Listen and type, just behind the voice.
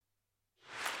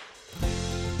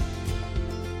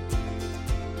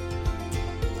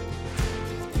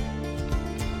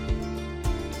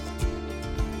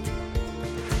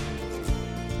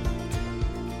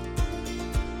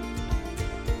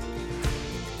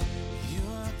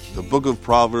The book of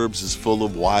Proverbs is full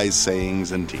of wise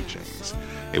sayings and teachings.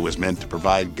 It was meant to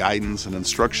provide guidance and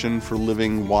instruction for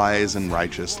living wise and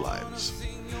righteous lives,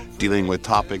 dealing with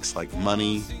topics like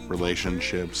money,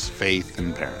 relationships, faith,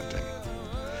 and parenting.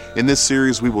 In this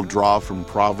series, we will draw from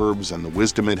Proverbs and the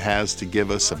wisdom it has to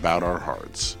give us about our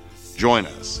hearts. Join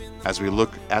us as we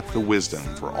look at the wisdom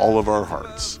for all of our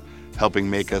hearts, helping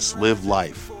make us live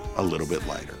life a little bit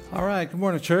lighter. All right, good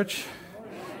morning, church.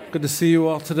 Good to see you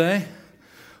all today.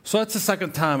 So that's the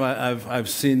second time I've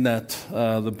seen that,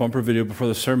 the bumper video before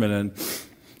the sermon, and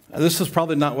this is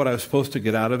probably not what I was supposed to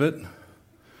get out of it.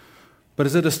 But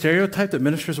is it a stereotype that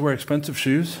ministers wear expensive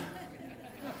shoes?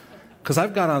 Because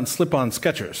I've got on slip-on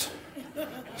Skechers.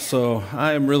 So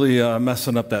I am really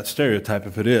messing up that stereotype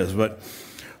if it is.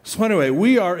 So anyway,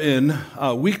 we are in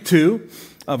week 2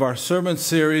 of our sermon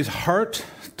series, Heart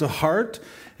to Heart.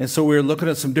 And so we're looking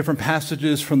at some different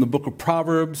passages from the book of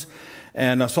Proverbs.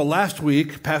 And so last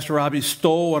week, Pastor Robbie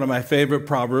stole one of my favorite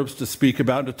Proverbs to speak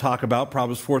about and to talk about,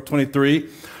 Proverbs 4:23.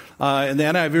 In the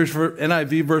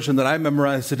NIV version that I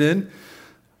memorized it in,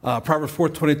 Proverbs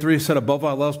 4:23 said, "Above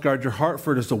all else, guard your heart,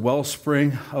 for it is the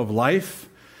wellspring of life."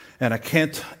 And I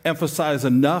can't emphasize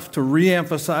enough to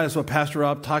re-emphasize what Pastor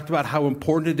Rob talked about, how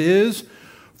important it is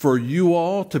for you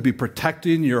all to be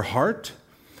protecting your heart,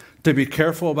 to be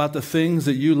careful about the things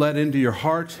that you let into your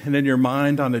heart and in your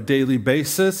mind on a daily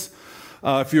basis.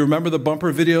 If you remember the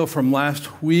bumper video from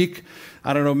last week,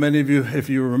 I don't know many of you, if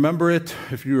you remember it,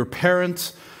 if you were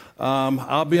parents,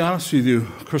 I'll be honest with you,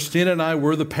 Christina and I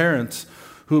were the parents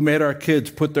who made our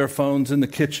kids put their phones in the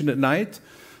kitchen at night.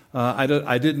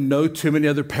 I didn't know too many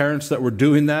other parents that were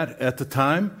doing that at the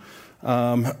time.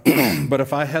 But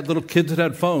if I had little kids that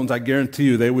had phones, I guarantee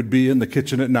you they would be in the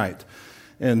kitchen at night.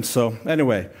 And so,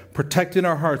 anyway, protecting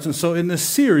our hearts. And so in this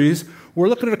series, we're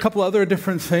looking at a couple other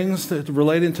different things that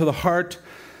relating to the heart.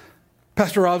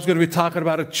 Pastor Rob's going to be talking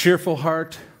about a cheerful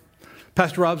heart.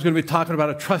 Pastor Rob's going to be talking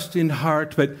about a trusting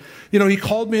heart. But, he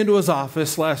called me into his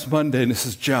office last Monday and he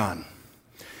says, "John,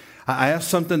 I have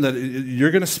something that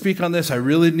you're going to speak on this. I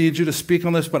really need you to speak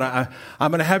on this, but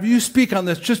I'm going to have you speak on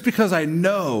this just because I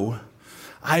know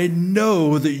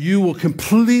that you will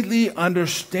completely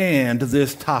understand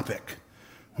this topic."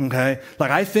 Okay?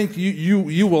 I think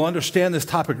you will understand this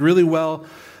topic really well,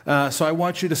 so I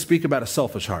want you to speak about a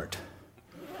selfish heart.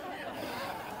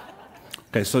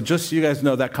 Okay, so just so you guys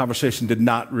know, that conversation did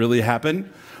not really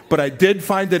happen, but I did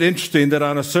find it interesting that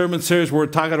on a sermon series where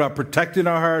we're talking about protecting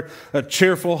our heart, a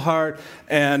cheerful heart,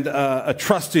 and a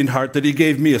trusting heart, that he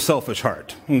gave me a selfish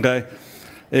heart, okay?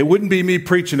 It wouldn't be me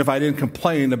preaching if I didn't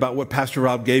complain about what Pastor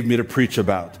Rob gave me to preach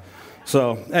about.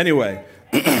 So anyway,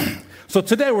 so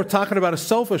today we're talking about a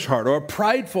selfish heart or a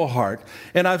prideful heart.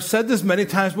 And I've said this many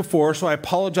times before, so I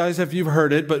apologize if you've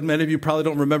heard it, but many of you probably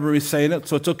don't remember me saying it,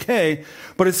 so it's okay.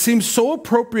 But it seems so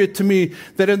appropriate to me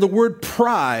that in the word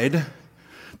pride,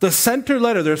 the center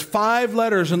letter, there's 5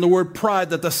 letters in the word pride,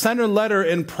 that the center letter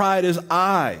in pride is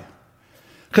I.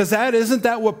 Because isn't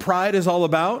that what pride is all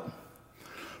about?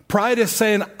 Pride is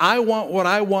saying, I want what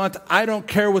I want. I don't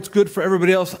care what's good for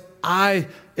everybody else.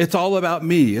 It's all about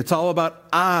me. It's all about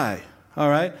I. All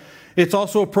right? It's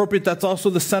also appropriate, that's also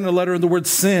the center letter in the word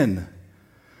sin.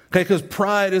 Okay, because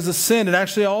pride is a sin. And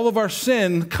actually all of our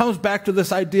sin comes back to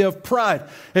this idea of pride.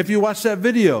 If you watch that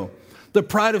video, the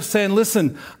pride of saying,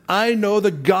 listen, I know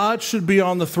that God should be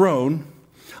on the throne.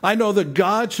 I know that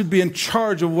God should be in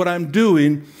charge of what I'm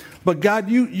doing. But God,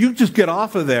 you just get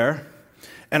off of there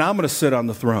and I'm going to sit on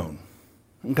the throne.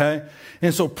 Okay?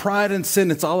 And so pride and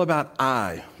sin, it's all about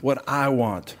what I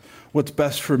want, what's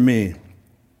best for me.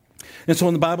 And so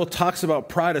when the Bible talks about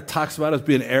pride, it talks about us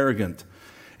being arrogant.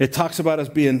 It talks about us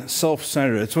being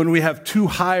self-centered. It's when we have too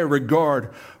high a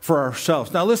regard for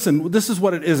ourselves. Now listen, this is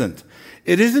what it isn't.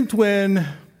 It isn't when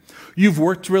you've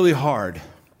worked really hard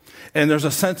and there's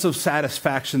a sense of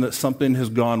satisfaction that something has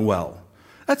gone well.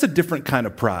 That's a different kind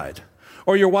of pride.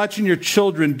 Or you're watching your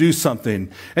children do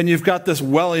something and you've got this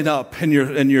welling up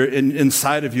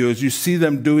inside of you as you see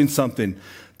them doing something.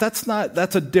 That's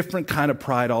a different kind of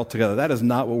pride altogether. That is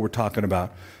not what we're talking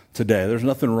about today. There's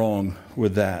nothing wrong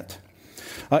with that.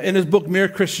 In his book, Mere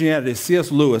Christianity,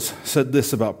 C.S. Lewis said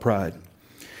this about pride.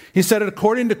 He said,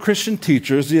 according to Christian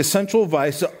teachers, the essential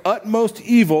vice, the utmost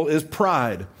evil is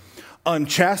pride.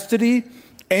 Unchastity,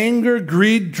 anger,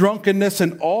 greed, drunkenness,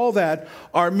 and all that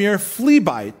are mere flea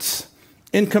bites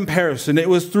in comparison. It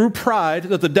was through pride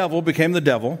that the devil became the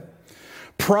devil.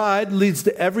 Pride leads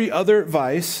to every other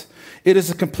vice. It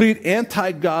is a complete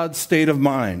anti-God state of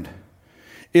mind.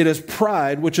 It is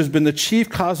pride which has been the chief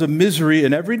cause of misery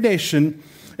in every nation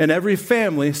and every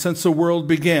family since the world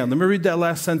began. Let me read that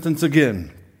last sentence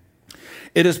again.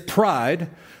 It is pride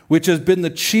which has been the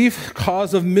chief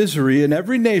cause of misery in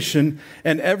every nation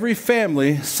and every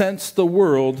family since the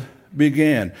world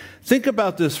began. Think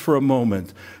about this for a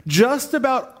moment. Just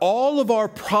about all of our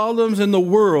problems in the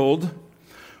world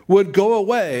would go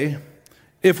away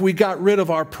if we got rid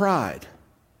of our pride.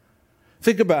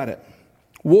 Think about it.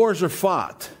 Wars are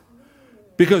fought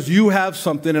because you have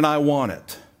something and I want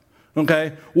it.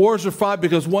 Okay? Wars are fought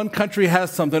because one country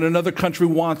has something, another country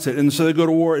wants it, and so they go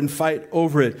to war and fight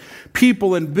over it.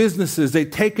 People and businesses, they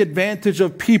take advantage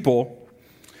of people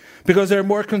because they're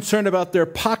more concerned about their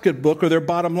pocketbook or their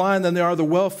bottom line than they are the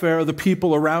welfare of the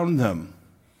people around them.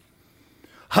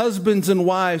 Husbands and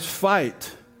wives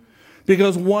fight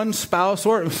because one spouse,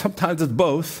 or sometimes it's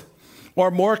both,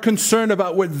 are more concerned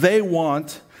about what they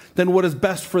want than what is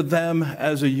best for them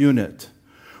as a unit.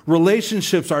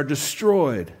 Relationships are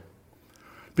destroyed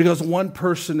because one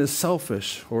person is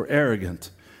selfish or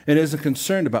arrogant and isn't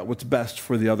concerned about what's best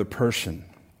for the other person.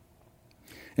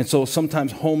 And so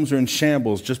sometimes homes are in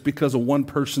shambles just because of one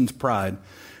person's pride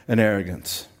and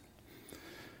arrogance.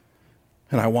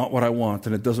 And I want what I want,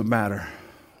 and it doesn't matter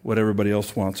what everybody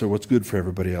else wants or what's good for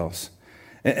everybody else.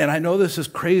 And I know this is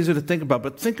crazy to think about,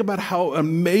 but think about how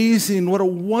amazing, what a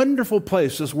wonderful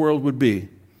place this world would be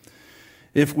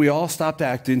if we all stopped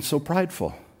acting so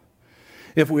prideful.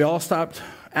 If we all stopped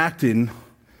acting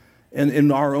in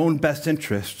our own best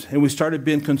interest and we started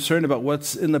being concerned about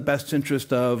what's in the best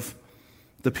interest of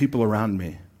the people around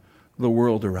me, the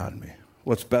world around me,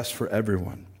 what's best for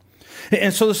everyone.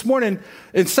 And so this morning,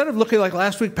 instead of looking like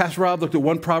last week, Pastor Rob looked at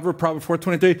one Proverb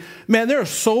 4:23. Man, there are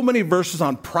so many verses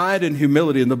on pride and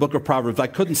humility in the book of Proverbs, I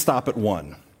couldn't stop at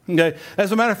one. Okay?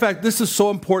 As a matter of fact, this is so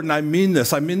important. I mean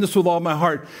this with all my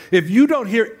heart. If you don't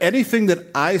hear anything that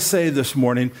I say this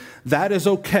morning, that is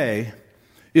okay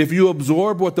if you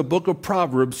absorb what the book of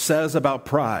Proverbs says about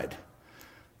pride.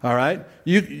 All right?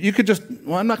 You could just,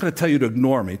 I'm not going to tell you to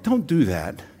ignore me. Don't do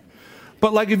that.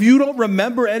 But like if you don't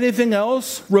remember anything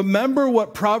else, remember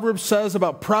what Proverbs says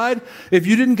about pride. If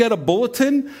you didn't get a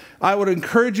bulletin, I would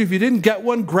encourage you, if you didn't get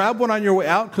one, grab one on your way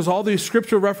out because all these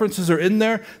scripture references are in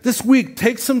there. This week,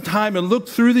 take some time and look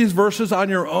through these verses on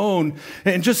your own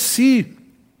and just see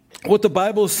what the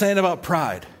Bible is saying about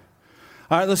pride.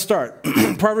 All right, let's start.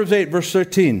 Proverbs 8, verse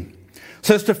 13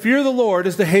 says, "To fear the Lord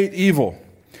is to hate evil.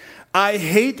 I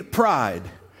hate pride,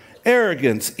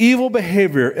 arrogance, evil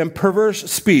behavior, and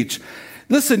perverse speech."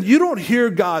 Listen, you don't hear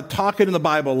God talking in the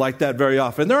Bible like that very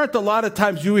often. There aren't a lot of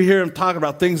times you hear him talking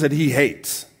about things that he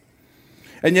hates.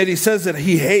 And yet he says that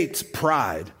he hates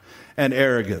pride and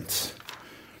arrogance.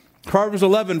 Proverbs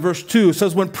 11, verse 2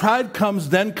 says, "When pride comes,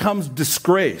 then comes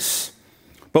disgrace.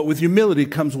 But with humility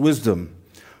comes wisdom."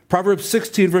 Proverbs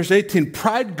 16, verse 18,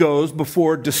 "Pride goes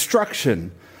before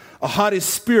destruction, a haughty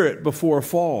spirit before a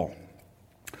fall."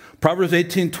 Proverbs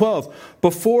 18:12,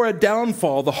 "Before a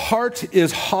downfall, the heart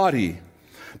is haughty,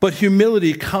 but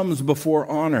humility comes before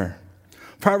honor."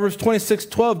 Proverbs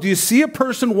 26:12, "Do you see a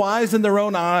person wise in their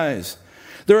own eyes?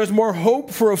 There is more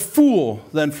hope for a fool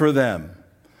than for them."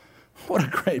 What a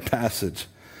great passage.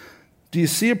 Do you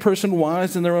see a person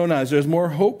wise in their own eyes? There's more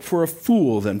hope for a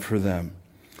fool than for them.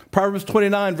 Proverbs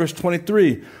 29, verse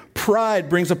 23, "Pride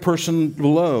brings a person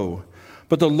low,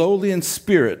 but the lowly in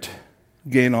spirit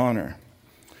gain honor."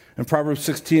 And Proverbs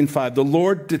 16:5, "The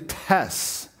Lord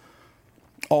detests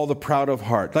all the proud of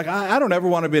heart." Like, I don't ever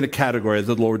want to be in a category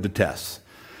that the Lord detests.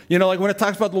 You know, like when it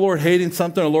talks about the Lord hating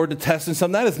something or the Lord detesting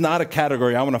something, that is not a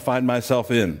category I want to find myself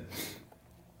in.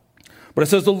 But it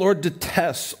says the Lord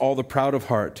detests all the proud of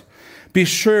heart. Be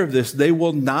sure of this, they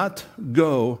will not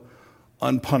go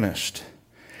unpunished.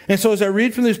 And so as I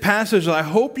read from these passages, I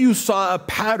hope you saw a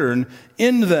pattern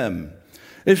in them.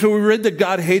 And so we read that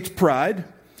God hates pride.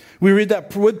 We read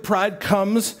that with pride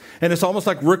comes, and it's almost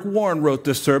like Rick Warren wrote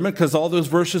this sermon because all those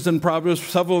verses in Proverbs,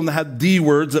 several of them had D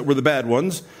words that were the bad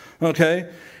ones. Okay?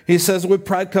 He says with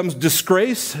pride comes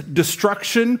disgrace,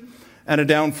 destruction, and a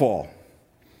downfall.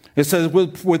 It says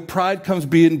with pride comes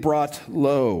being brought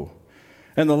low.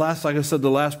 And the last, like I said, the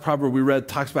last proverb we read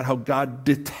talks about how God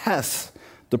detests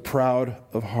the proud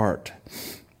of heart.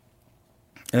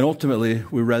 And ultimately,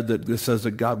 we read that it says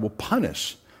that God will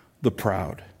punish the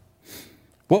proud.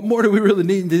 What more do we really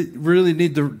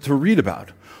need to read about?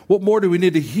 What more do we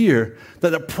need to hear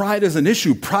that pride is an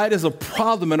issue? Pride is a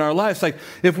problem in our lives. Like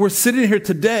if we're sitting here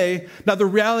today, now the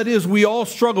reality is we all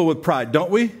struggle with pride, don't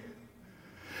we?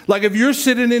 Like if you're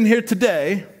sitting in here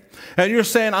today and you're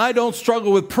saying, "I don't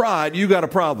struggle with pride," you got a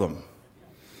problem.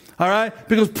 All right?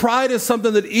 Because pride is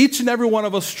something that each and every one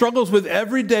of us struggles with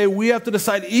every day. We have to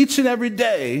decide each and every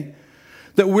day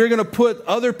that we're going to put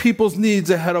other people's needs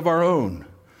ahead of our own.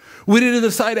 We need to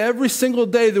decide every single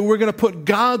day that we're going to put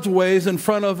God's ways in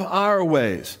front of our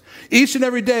ways. Each and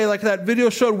every day, like that video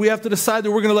showed, we have to decide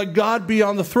that we're going to let God be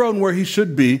on the throne where he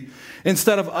should be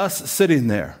instead of us sitting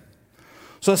there.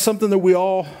 So that's something that we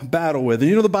all battle with. And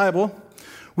you know the Bible,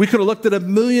 we could have looked at a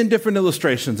million different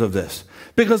illustrations of this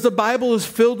because the Bible is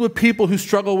filled with people who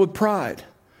struggle with pride.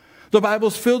 The Bible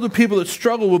is filled with people that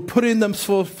struggle with putting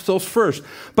themselves first.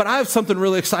 But I have something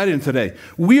really exciting today.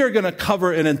 We are going to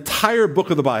cover an entire book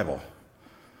of the Bible.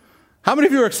 How many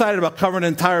of you are excited about covering an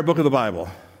entire book of the Bible?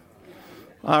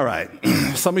 All right.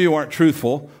 Some of you aren't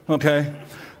truthful, okay?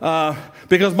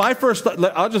 Because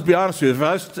I'll just be honest with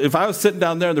you. If I was sitting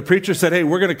down there and the preacher said, hey,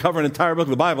 we're going to cover an entire book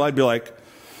of the Bible, I'd be like,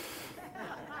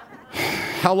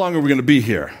 how long are we going to be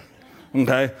here?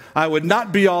 Okay, I would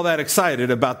not be all that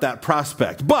excited about that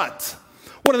prospect. But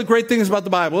one of the great things about the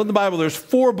Bible, in the Bible, there's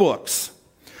 4 books.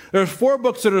 There's 4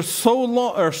 books that are so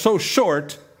long or so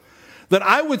short that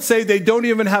I would say they don't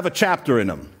even have a chapter in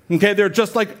them. Okay, they're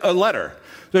just like a letter.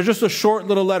 They're just a short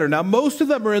little letter. Now, most of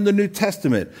them are in the New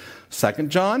Testament. 2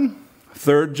 John,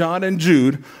 3 John, and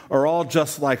Jude are all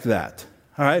just like that.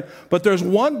 All right, but there's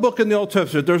one book in the Old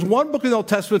Testament. There's one book in the Old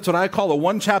Testament that I call a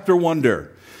one-chapter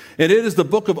wonder. And it is the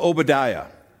book of Obadiah.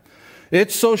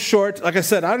 It's so short. Like I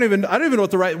said, I don't even know what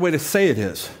the right way to say it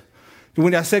is.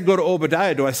 When I say go to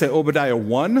Obadiah, do I say Obadiah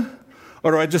 1?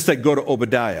 Or do I just say go to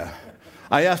Obadiah?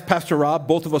 I asked Pastor Rob.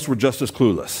 Both of us were just as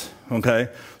clueless. Okay?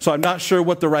 So I'm not sure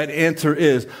what the right answer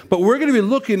is. But we're going to be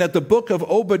looking at the book of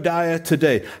Obadiah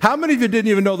today. How many of you didn't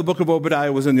even know the book of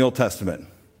Obadiah was in the Old Testament?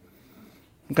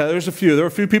 Okay, there's a few. There were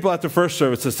a few people at the first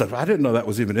service that said, I didn't know that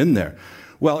was even in there.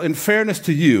 Well, in fairness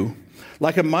to you,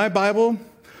 like in my Bible,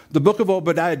 the book of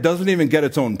Obadiah doesn't even get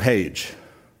its own page.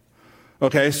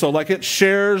 Okay, so like it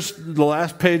shares the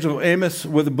last page of Amos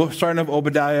with the book starting of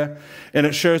Obadiah, and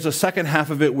it shares the second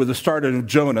half of it with the start of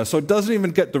Jonah. So it doesn't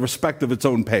even get the respect of its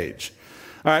own page.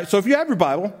 All right, so if you have your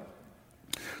Bible,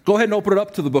 go ahead and open it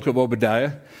up to the book of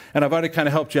Obadiah. And I've already kind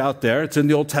of helped you out there. It's in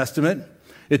the Old Testament.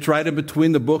 It's right in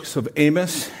between the books of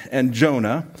Amos and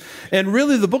Jonah. And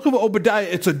really, the book of Obadiah,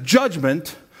 it's a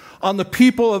judgment on the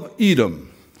people of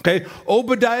Edom. Okay,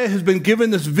 Obadiah has been given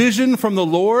this vision from the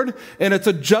Lord, and it's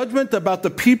a judgment about the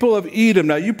people of Edom.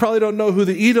 Now, you probably don't know who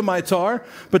the Edomites are,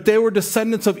 but they were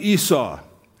descendants of Esau.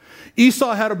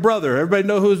 Esau had a brother. Everybody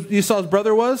know who Esau's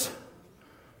brother was?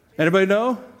 Anybody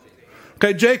know?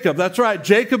 Okay, Jacob. That's right.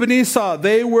 Jacob and Esau,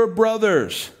 they were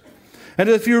brothers. And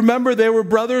if you remember, they were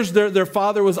brothers. Their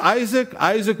father was Isaac.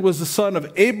 Isaac was the son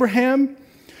of Abraham.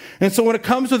 And so when it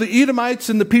comes to the Edomites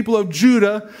and the people of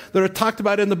Judah that are talked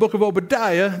about in the book of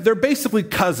Obadiah, they're basically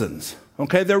cousins,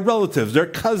 okay? They're relatives, they're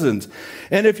cousins.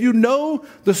 And if you know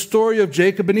the story of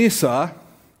Jacob and Esau,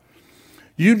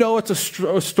 you know it's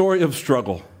a story of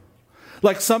struggle.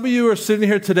 Like some of you are sitting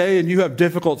here today and you have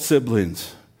difficult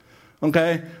siblings,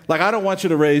 okay? Like I don't want you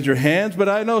to raise your hands, but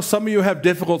I know some of you have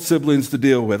difficult siblings to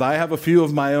deal with. I have a few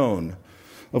of my own,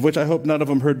 of which I hope none of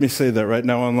them heard me say that right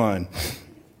now online.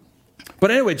 But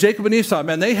anyway, Jacob and Esau,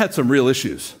 man, they had some real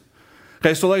issues.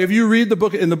 Okay, so like if you read the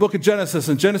book in the book of Genesis,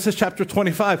 in Genesis chapter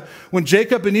 25, when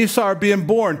Jacob and Esau are being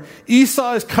born,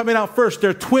 Esau is coming out first.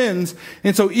 They're twins,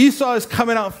 and so Esau is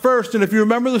coming out first. And if you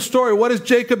remember the story, what is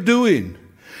Jacob doing?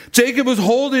 Jacob was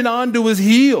holding on to his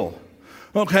heel.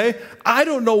 Okay, I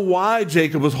don't know why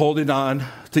Jacob was holding on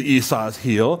to Esau's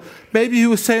heel. Maybe he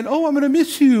was saying, oh, I'm going to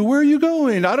miss you. Where are you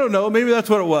going? I don't know. Maybe that's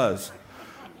what it was.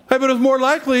 Hey, but it was more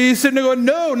likely he's sitting there going,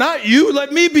 no, not you.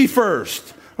 Let me be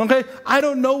first. Okay? I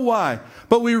don't know why.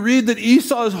 But we read that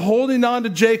Esau is holding on to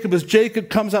Jacob as Jacob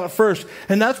comes out first.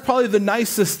 And that's probably the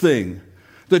nicest thing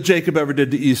that Jacob ever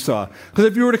did to Esau. Because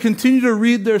if you were to continue to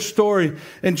read their story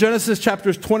in Genesis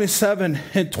chapters 27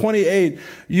 and 28,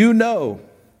 you know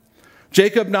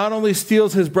Jacob not only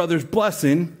steals his brother's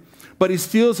blessing, but he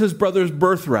steals his brother's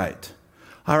birthright.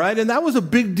 All right? And that was a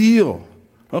big deal.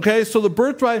 Okay, so the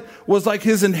birthright was like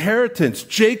his inheritance.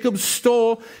 Jacob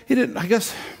stole, he didn't, I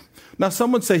guess, now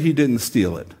some would say he didn't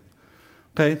steal it.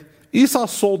 Okay, Esau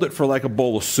sold it for like a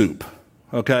bowl of soup.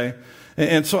 Okay,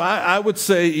 and so I would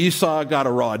say Esau got a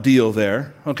raw deal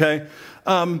there. Okay,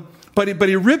 but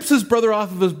he rips his brother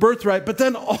off of his birthright. But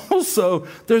then also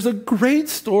there's a great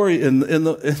story in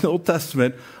the Old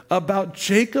Testament about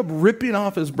Jacob ripping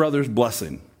off his brother's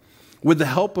blessing with the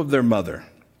help of their mother.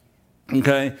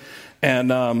 Okay. And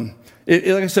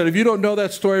like I said, if you don't know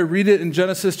that story, read it in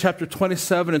Genesis chapter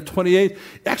 27 and 28.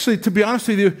 Actually, to be honest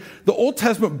with you, the Old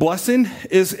Testament blessing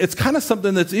it's kind of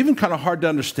something that's even kind of hard to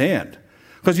understand.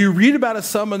 Because you read about it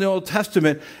some in the Old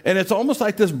Testament, and it's almost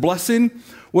like this blessing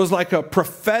was like a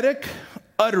prophetic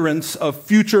utterance of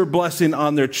future blessing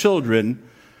on their children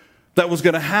that was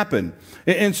going to happen.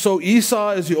 And so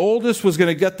Esau, as the oldest, was going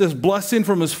to get this blessing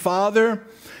from his father,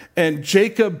 and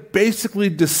Jacob basically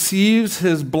deceives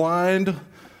his blind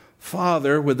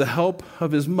father with the help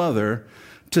of his mother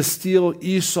to steal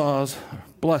Esau's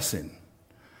blessing.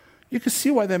 You can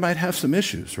see why they might have some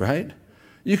issues, right?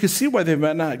 You can see why they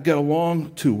might not get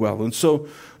along too well. And so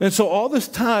all this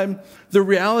time, the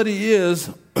reality is,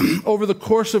 over the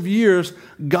course of years,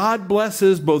 God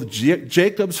blesses both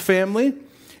Jacob's family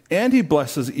and he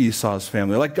blesses Esau's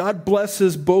family. Like, God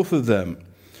blesses both of them.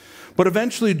 But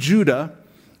eventually Judah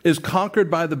is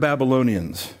conquered by the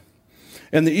Babylonians.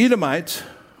 And the Edomites,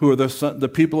 who are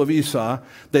the people of Esau,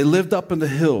 they lived up in the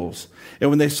hills. And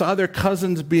when they saw their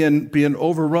cousins being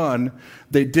overrun,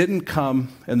 they didn't come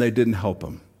and they didn't help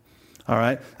them. All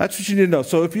right? That's what you need to know.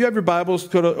 So if you have your Bibles,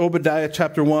 go to Obadiah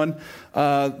chapter 1.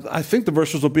 I think the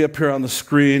verses will be up here on the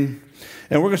screen.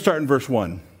 And we're going to start in verse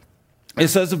 1. It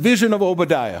says, a vision of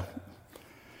Obadiah.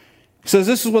 It says,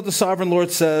 this is what the sovereign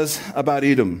Lord says about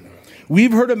Edom.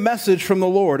 We've heard a message from the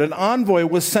Lord. An envoy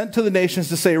was sent to the nations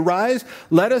to say, rise,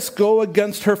 let us go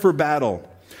against her for battle.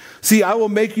 See, I will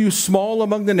make you small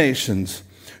among the nations.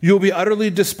 You will be utterly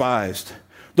despised.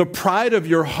 The pride of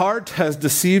your heart has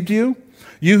deceived you.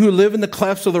 You who live in the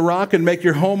clefts of the rock and make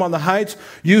your home on the heights.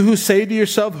 You who say to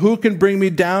yourself, who can bring me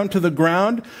down to the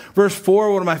ground? Verse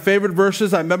 4, one of my favorite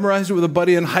verses. I memorized it with a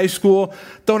buddy in high school.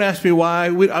 Don't ask me why.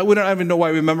 We don't even know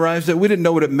why we memorized it. We didn't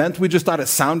know what it meant. We just thought it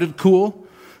sounded cool.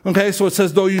 Okay, so it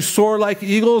says, though you soar like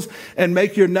eagles and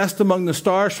make your nest among the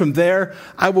stars, from there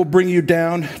I will bring you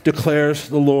down, declares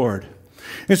the Lord.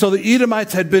 And so the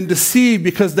Edomites had been deceived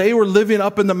because they were living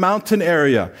up in the mountain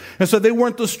area. And so they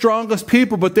weren't the strongest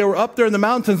people, but they were up there in the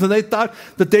mountains, and they thought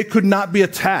that they could not be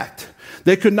attacked.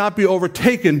 They could not be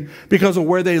overtaken because of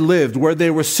where they lived, where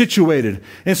they were situated.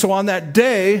 And so on that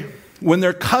day, when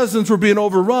their cousins were being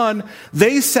overrun,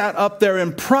 they sat up there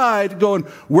in pride going,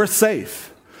 we're safe.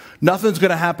 Nothing's going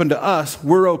to happen to us.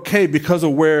 We're okay because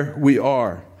of where we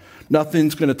are.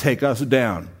 Nothing's going to take us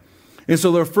down. And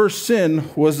so their first sin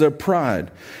was their pride.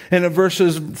 And in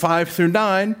verses 5 through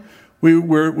 9,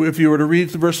 if you were to read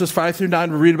the verses 5 through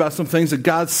 9, we read about some things that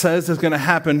God says is going to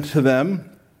happen to them.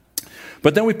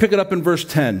 But then we pick it up in verse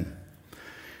 10.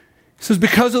 It says,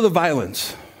 because of the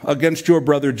violence against your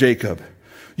brother Jacob,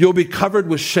 you'll be covered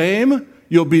with shame.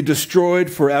 You'll be destroyed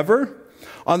forever.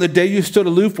 On the day you stood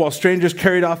aloof while strangers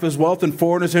carried off his wealth and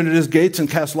foreigners entered his gates and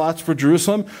cast lots for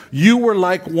Jerusalem, you were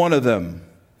like one of them.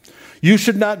 You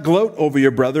should not gloat over your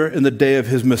brother in the day of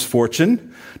his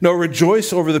misfortune, nor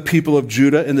rejoice over the people of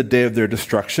Judah in the day of their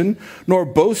destruction, nor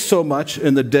boast so much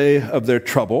in the day of their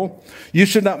trouble. You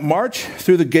should not march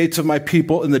through the gates of my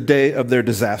people in the day of their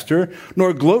disaster,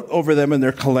 nor gloat over them in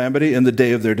their calamity in the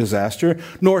day of their disaster,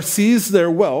 nor seize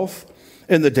their wealth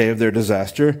in the day of their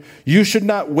disaster. You should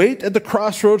not wait at the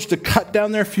crossroads to cut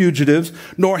down their fugitives,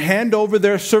 nor hand over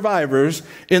their survivors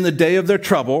in the day of their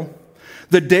trouble.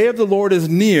 The day of the Lord is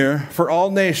near for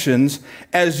all nations.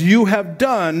 As you have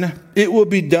done, it will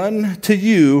be done to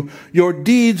you. Your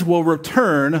deeds will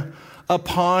return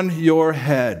upon your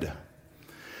head.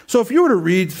 So if you were to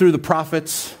read through the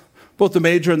prophets, both the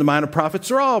major and the minor prophets,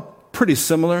 they're all pretty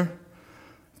similar.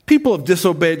 People have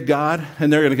disobeyed God,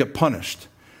 and they're going to get punished.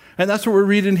 And that's what we're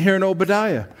reading here in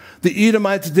Obadiah. The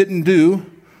Edomites didn't do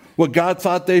what God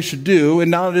thought they should do,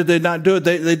 and not only did they not do it,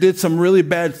 they did some really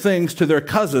bad things to their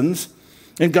cousins,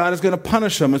 and God is going to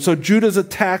punish them. And so Judah's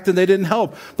attacked, and they didn't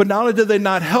help. But not only did they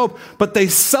not help, but they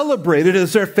celebrated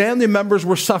as their family members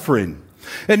were suffering.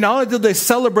 And not only did they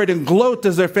celebrate and gloat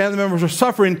as their family members were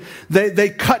suffering, they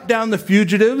cut down the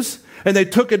fugitives, and they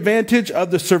took advantage of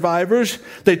the survivors.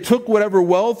 They took whatever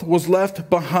wealth was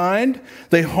left behind.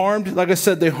 They harmed, like I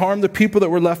said, they harmed the people that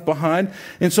were left behind.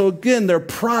 And so again, their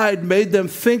pride made them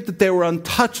think that they were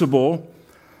untouchable,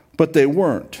 but they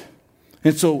weren't.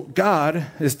 And so God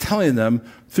is telling them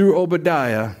through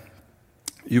Obadiah,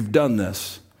 you've done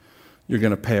this, you're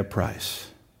going to pay a price.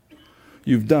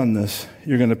 You've done this,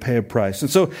 you're going to pay a price.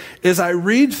 And so as I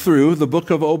read through the book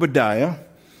of Obadiah,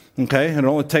 okay, and it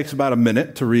only takes about a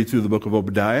minute to read through the book of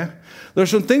Obadiah,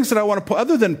 there's some things that I want to put,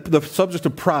 other than the subject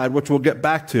of pride, which we'll get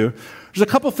back to, there's a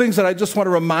couple things that I just want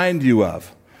to remind you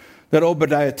of that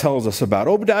Obadiah tells us about.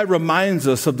 Obadiah reminds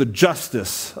us of the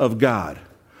justice of God.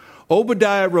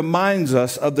 Obadiah reminds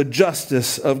us of the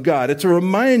justice of God. It's a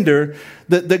reminder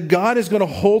that God is going to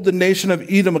hold the nation of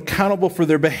Edom accountable for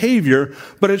their behavior,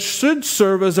 but it should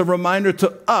serve as a reminder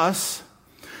to us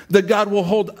that God will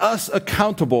hold us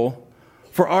accountable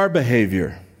for our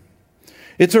behavior.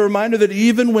 It's a reminder that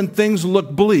even when things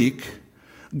look bleak,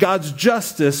 God's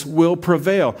justice will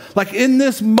prevail. Like in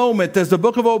this moment, as the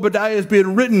book of Obadiah is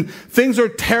being written, things are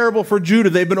terrible for Judah.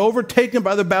 They've been overtaken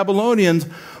by the Babylonians.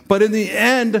 But in the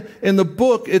end, in the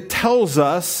book, it tells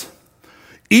us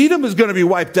Edom is going to be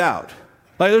wiped out.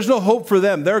 Like there's no hope for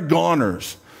them. They're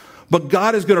goners. But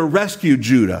God is going to rescue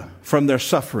Judah from their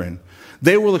suffering.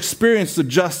 They will experience the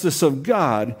justice of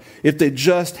God if they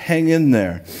just hang in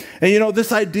there. And you know,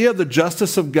 this idea of the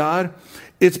justice of God,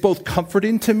 it's both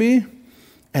comforting to me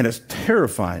and it's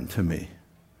terrifying to me.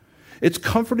 It's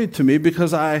comforting to me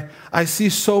because I see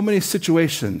so many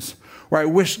situations where I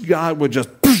wish God would just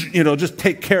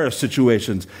take care of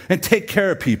situations and take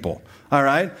care of people. All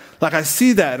right? Like I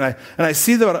see that and I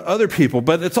see that on other people,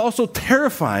 but it's also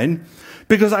terrifying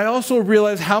because I also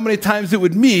realize how many times it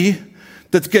would me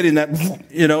that's getting that,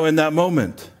 in that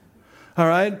moment. All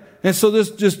right? And so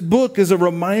this book is a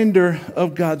reminder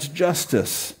of God's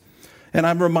justice. And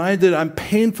I'm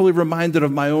painfully reminded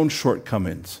of my own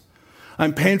shortcomings.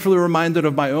 I'm painfully reminded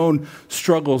of my own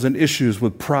struggles and issues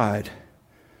with pride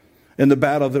and the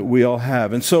battle that we all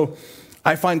have. And so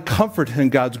I find comfort in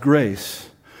God's grace.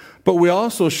 But we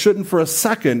also shouldn't for a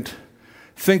second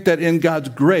think that in God's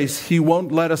grace, He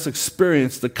won't let us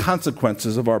experience the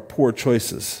consequences of our poor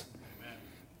choices.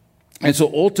 And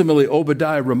so ultimately,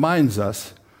 Obadiah reminds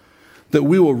us that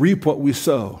we will reap what we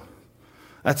sow.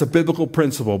 That's a biblical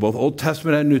principle, both Old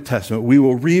Testament and New Testament. We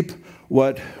will reap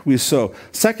what we sow.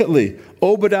 Secondly,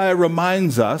 Obadiah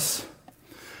reminds us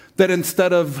that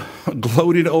instead of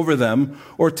gloating over them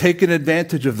or taking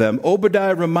advantage of them,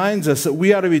 Obadiah reminds us that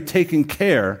we ought to be taking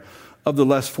care of the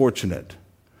less fortunate.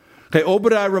 Okay,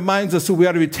 Obadiah reminds us that we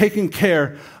ought to be taking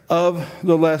care of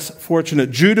the less fortunate.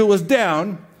 Judah was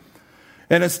down.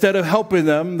 And instead of helping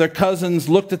them, their cousins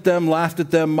looked at them, laughed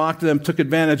at them, mocked them, took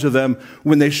advantage of them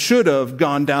when they should have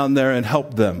gone down there and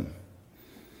helped them.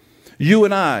 You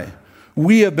and I,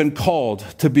 we have been called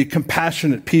to be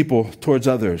compassionate people towards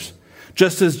others,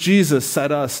 just as Jesus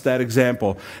set us that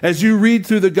example. As you read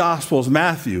through the Gospels,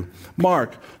 Matthew,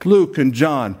 Mark, Luke, and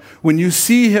John, when you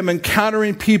see him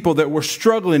encountering people that were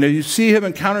struggling, or you see him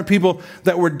encountering people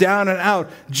that were down and out,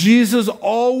 Jesus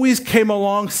always came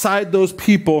alongside those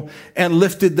people and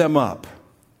lifted them up.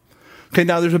 Okay,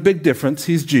 now there's a big difference.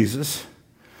 He's Jesus.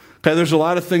 Okay, there's a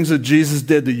lot of things that Jesus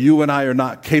did that you and I are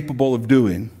not capable of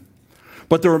doing.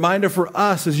 But the reminder for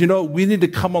us is, we need to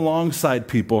come alongside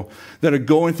people that are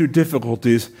going through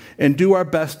difficulties and do our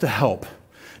best to help,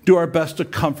 do our best to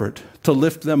comfort, to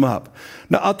lift them up.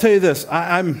 Now, I'll tell you this. In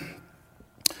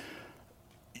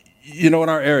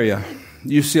our area,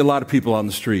 you see a lot of people on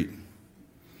the street.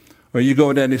 Or you go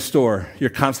into any store, you're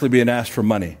constantly being asked for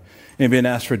money and being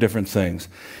asked for different things.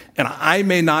 And I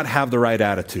may not have the right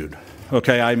attitude.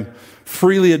 Okay, I'm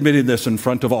freely admitting this in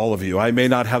front of all of you. I may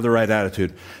not have the right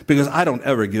attitude because I don't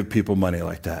ever give people money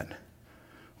like that.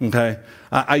 Okay?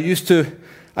 I used to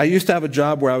have a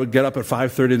job where I would get up at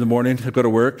 5:30 in the morning to go to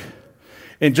work.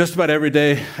 And just about every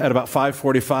day at about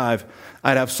 5:45,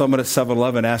 I'd have someone at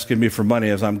 7-Eleven asking me for money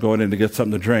as I'm going in to get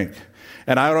something to drink.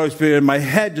 And I would always be in my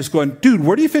head just going, dude,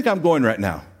 where do you think I'm going right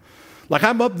now? Like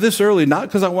I'm up this early, not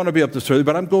because I want to be up this early,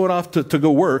 but I'm going off to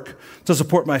go work to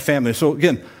support my family. So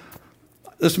again,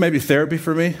 this may be therapy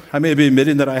for me. I may be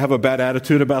admitting that I have a bad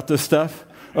attitude about this stuff.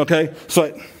 Okay?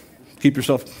 So keep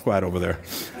yourself quiet over there.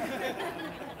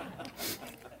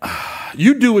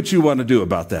 You do what you want to do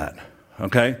about that.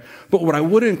 Okay? But what I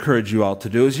would encourage you all to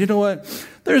do is, you know what?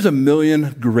 There's a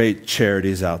million great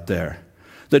charities out there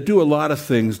that do a lot of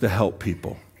things to help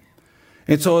people.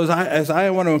 And so as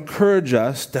I want to encourage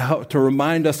us to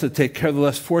remind us to take care of the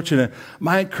less fortunate,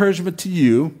 my encouragement to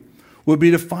you would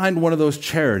be to find one of those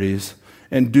charities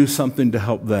and do something to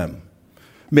help them.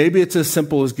 Maybe it's as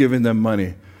simple as giving them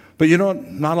money. But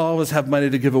not all of us have money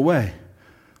to give away.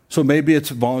 So maybe it's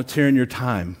volunteering your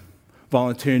time,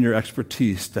 volunteering your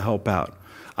expertise to help out.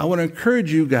 I want to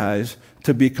encourage you guys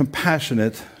to be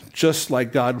compassionate, just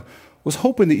like God was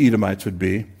hoping the Edomites would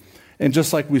be, and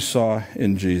just like we saw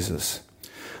in Jesus.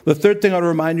 The third thing I want to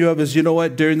remind you of is,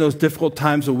 during those difficult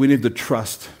times that we need to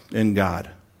trust in God.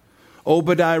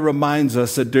 Obadiah reminds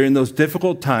us that during those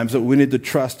difficult times that we need to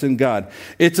trust in God.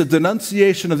 It's a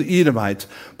denunciation of the Edomites,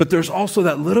 but there's also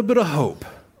that little bit of hope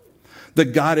that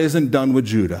God isn't done with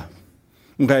Judah,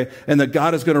 okay? And that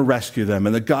God is going to rescue them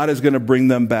and that God is going to bring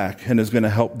them back and is going to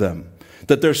help them.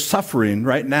 That they're suffering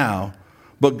right now,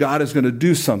 but God is going to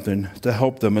do something to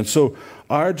help them. And so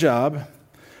our job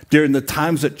during the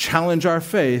times that challenge our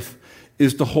faith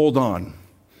is to hold on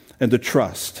and to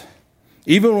trust.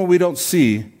 Even when we don't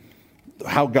see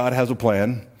how God has a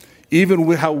plan, even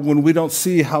when we don't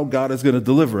see how God is going to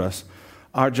deliver us,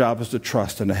 our job is to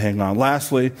trust and to hang on.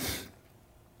 Lastly,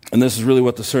 and this is really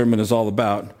what the sermon is all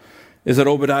about, is that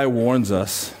Obadiah warns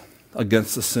us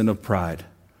against the sin of pride.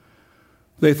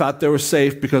 They thought they were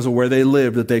safe because of where they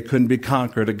lived, that they couldn't be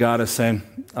conquered. And God is saying,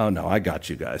 oh no, I got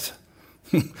you guys.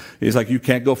 He's like, you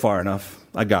can't go far enough.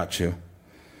 I got you.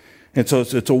 And so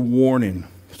it's a warning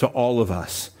to all of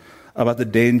us about the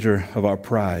danger of our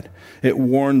pride. It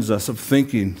warns us of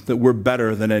thinking that we're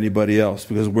better than anybody else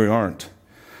because we aren't.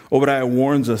 Obadiah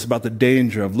warns us about the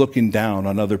danger of looking down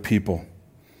on other people.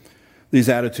 These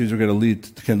attitudes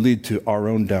can lead to our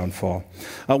own downfall.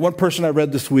 One person I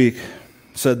read this week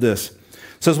said this.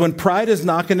 It says, when pride is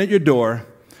knocking at your door,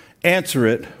 answer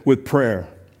it with prayer.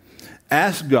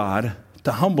 Ask God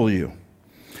to humble you.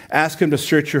 Ask him to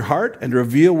search your heart and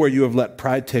reveal where you have let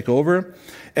pride take over,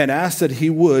 and ask that he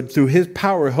would, through his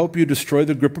power, help you destroy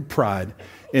the grip of pride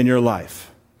in your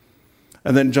life.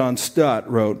 And then John Stott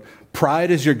wrote,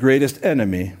 pride is your greatest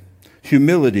enemy.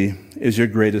 Humility is your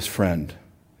greatest friend.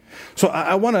 So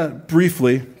I want to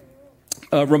briefly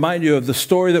remind you of the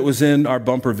story that was in our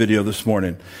bumper video this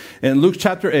morning. In Luke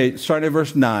chapter 8, starting at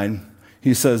verse 9,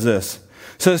 he says this.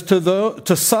 It says,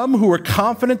 to some who were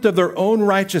confident of their own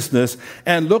righteousness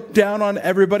and looked down on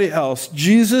everybody else,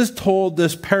 Jesus told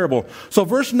this parable. So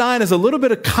verse 9 is a little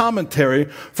bit of commentary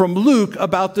from Luke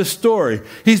about this story.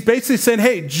 He's basically saying,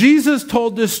 hey, Jesus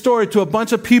told this story to a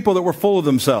bunch of people that were full of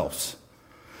themselves.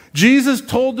 Jesus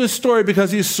told this story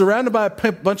because he's surrounded by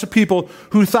a bunch of people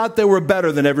who thought they were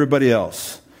better than everybody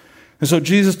else. And so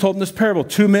Jesus told them this parable.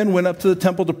 2 men went up to the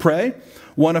temple to pray,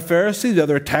 one a Pharisee, the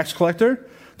other a tax collector.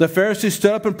 The Pharisee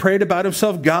stood up and prayed about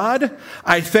himself, God,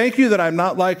 I thank you that I'm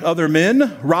not like other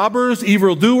men, robbers,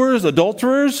 evildoers,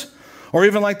 adulterers, or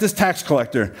even like this tax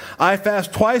collector. I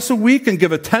fast twice a week and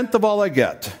give 1/10 of all I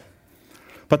get.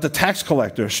 But the tax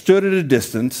collector stood at a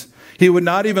distance. He would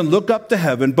not even look up to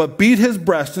heaven, but beat his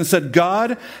breast and said,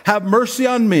 God, have mercy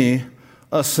on me,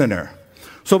 a sinner.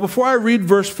 So before I read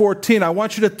verse 14, I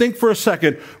want you to think for a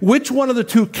second, which one of the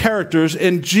two characters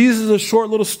in Jesus'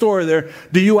 short little story there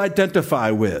do you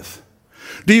identify with?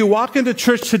 Do you walk into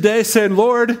church today saying,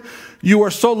 Lord, you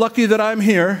are so lucky that I'm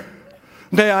here.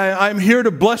 Okay, I'm here to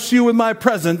bless you with my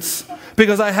presence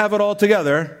because I have it all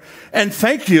together. And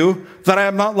thank you that I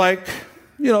am not like,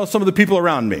 some of the people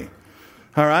around me.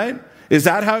 All right? Is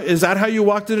that how you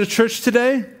walked into church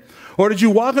today? Or did you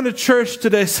walk into church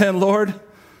today saying, Lord,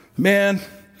 man,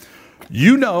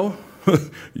 you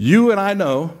and I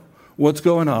know what's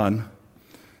going on.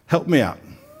 Help me out.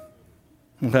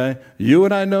 Okay? You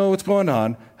and I know what's going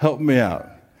on. Help me out.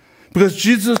 Because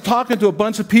Jesus is talking to a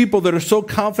bunch of people that are so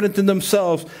confident in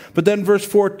themselves. But then verse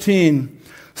 14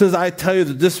 says, I tell you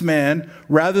that this man,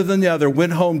 rather than the other,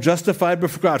 went home justified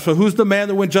before God. So who's the man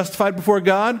that went justified before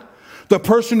God? The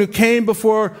person who came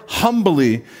before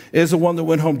humbly is the one that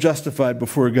went home justified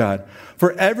before God.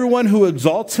 For everyone who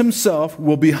exalts himself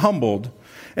will be humbled,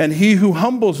 and he who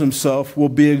humbles himself will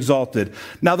be exalted.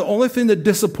 Now, the only thing that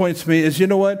disappoints me is,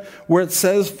 where it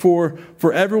says for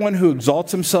everyone who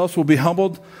exalts himself will be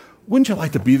humbled, wouldn't you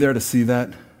like to be there to see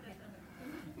that?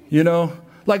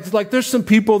 Like there's some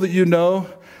people that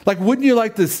like, wouldn't you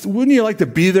like to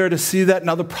be there to see that?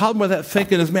 Now, the problem with that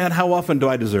thinking is, man, how often do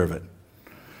I deserve it?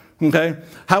 Okay?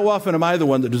 How often am I the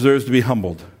one that deserves to be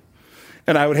humbled?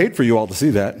 And I would hate for you all to see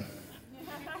that.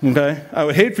 Okay? I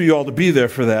would hate for you all to be there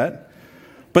for that.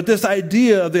 But this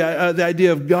idea, the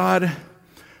idea of God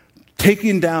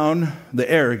taking down the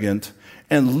arrogant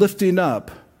and lifting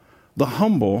up the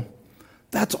humble,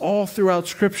 that's all throughout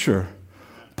Scripture.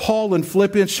 Paul in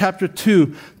Philippians chapter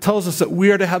 2 tells us that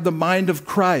we are to have the mind of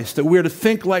Christ, that we are to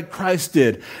think like Christ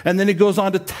did. And then he goes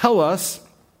on to tell us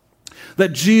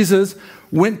that Jesus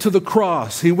went to the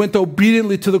cross. He went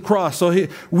obediently to the cross. So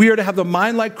we are to have the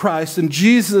mind like Christ, and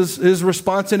Jesus, his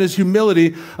response in his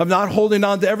humility of not holding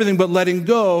on to everything but letting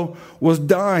go, was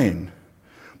dying.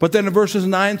 But then in verses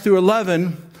 9 through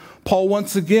 11, Paul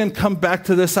once again comes back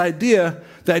to this idea,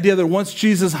 the idea that when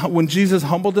Jesus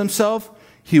humbled himself,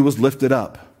 he was lifted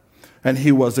up and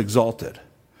he was exalted.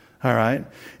 All right?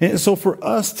 And so for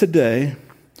us today,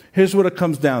 here's what it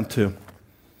comes down to.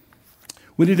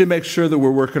 We need to make sure that we're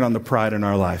working on the pride in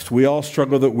our lives. We all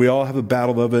struggle with it. We all have a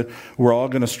battle of it. We're all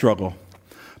going to struggle.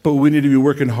 But we need to be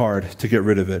working hard to get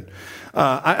rid of it.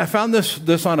 I found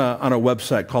this on a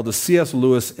website called the C.S.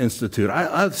 Lewis Institute.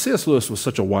 C.S. Lewis was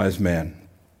such a wise man.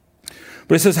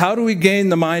 But it says, how do we gain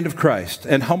the mind of Christ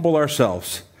and humble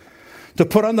ourselves? To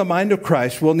put on the mind of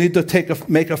Christ, we'll need to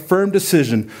make a firm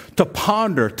decision to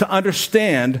ponder, to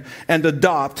understand, and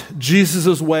adopt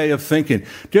Jesus' way of thinking.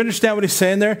 Do you understand what he's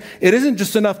saying there? It isn't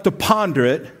just enough to ponder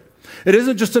it. It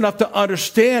isn't just enough to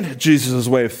understand Jesus'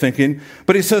 way of thinking,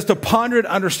 but he says to ponder it,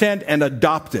 understand, and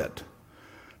adopt it.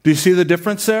 Do you see the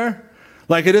difference there?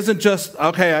 Like, it isn't just,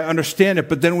 okay, I understand it,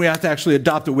 but then we have to actually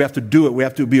adopt it. We have to do it. We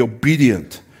have to be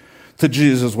obedient to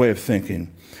Jesus' way of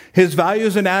thinking. His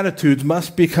values and attitudes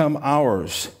must become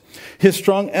ours. His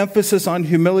strong emphasis on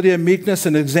humility and meekness,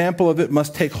 an example of it,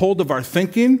 must take hold of our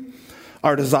thinking,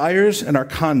 our desires, and our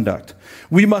conduct.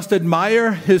 We must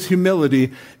admire his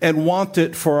humility and want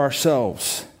it for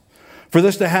ourselves. For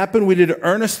this to happen, we need to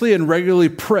earnestly and regularly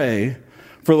pray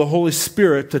for the Holy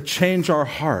Spirit to change our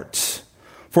hearts,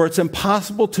 for it's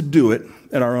impossible to do it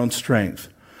in our own strength.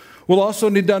 We'll also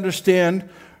need to understand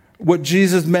what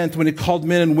Jesus meant when he called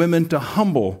men and women to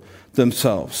humble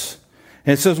themselves.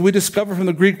 And it says, we discover from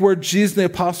the Greek word Jesus and the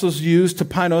apostles used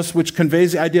tapainos, which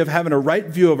conveys the idea of having a right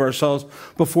view of ourselves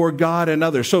before God and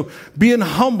others. So being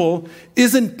humble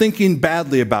isn't thinking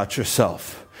badly about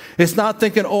yourself. It's not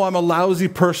thinking, oh, I'm a lousy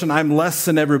person, I'm less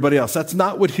than everybody else. That's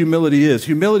not what humility is.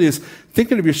 Humility is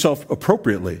thinking of yourself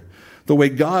appropriately, the way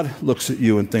God looks at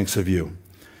you and thinks of you.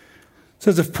 It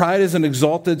says, if pride is an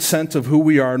exalted sense of who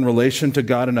we are in relation to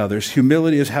God and others,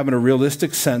 humility is having a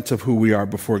realistic sense of who we are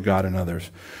before God and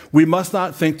others. We must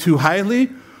not think too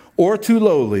highly or too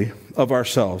lowly of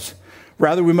ourselves.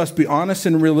 Rather, we must be honest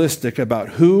and realistic about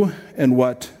who and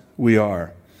what we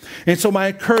are. And so my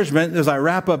encouragement as I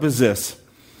wrap up is this.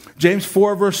 James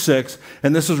 4, verse 6,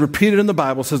 and this is repeated in the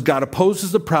Bible, says, God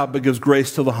opposes the proud but gives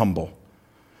grace to the humble.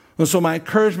 And so my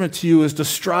encouragement to you is to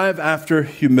strive after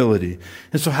humility.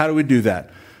 And so how do we do that?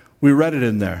 We read it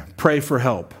in there. Pray for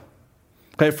help.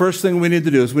 Okay, first thing we need to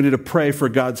do is we need to pray for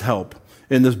God's help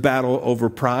in this battle over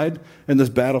pride and this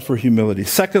battle for humility.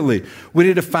 Secondly, we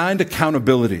need to find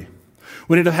accountability.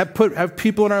 We need to have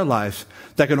people in our lives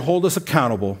that can hold us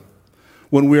accountable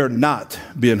when we are not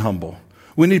being humble.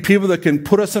 We need people that can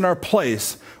put us in our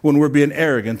place when we're being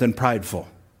arrogant and prideful.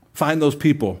 Find those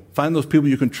people. Find those people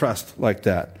you can trust like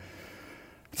that.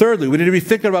 Thirdly, we need to be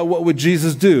thinking about what would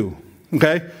Jesus do,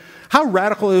 okay? How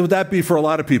radical would that be for a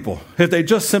lot of people if they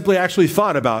just simply actually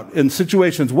thought about in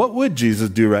situations, what would Jesus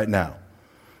do right now?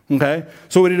 Okay?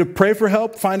 So we need to pray for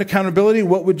help, find accountability.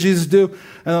 What would Jesus do?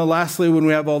 And then lastly, when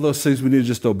we have all those things, we need to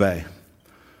just obey.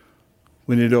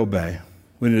 We need to obey.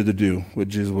 We need to do what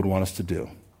Jesus would want us to do.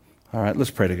 All right,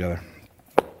 let's pray together.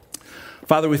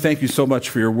 Father, we thank you so much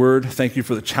for your word. Thank you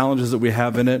for the challenges that we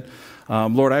have in it.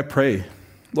 Lord, I pray,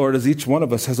 Lord, as each one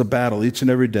of us has a battle each and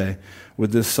every day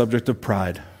with this subject of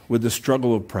pride, with this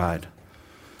struggle of pride.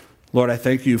 Lord, I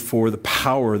thank you for the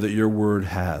power that your word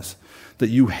has, that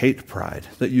you hate pride,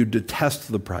 that you detest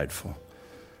the prideful.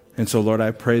 And so, Lord,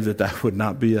 I pray that that would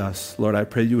not be us. Lord, I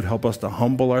pray you would help us to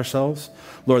humble ourselves.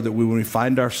 Lord, that when we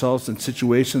find ourselves in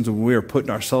situations when we are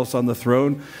putting ourselves on the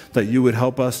throne, that you would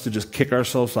help us to just kick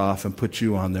ourselves off and put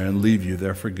you on there and leave you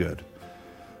there for good.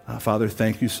 Father,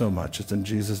 thank you so much. It's in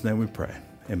Jesus' name we pray.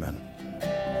 Amen.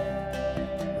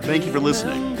 Thank you for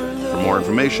listening. For more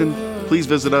information, please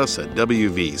visit us at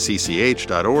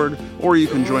wvcch.org, or you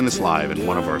can join us live in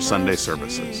one of our Sunday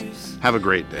services. Have a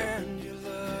great day.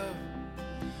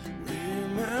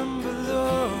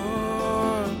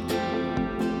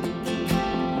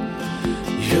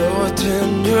 Your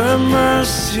tender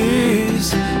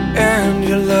mercies and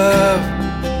your love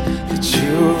that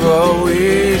you've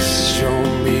always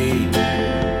shown me.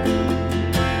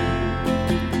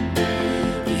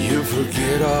 You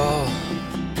forget all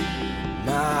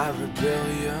my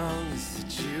rebellion.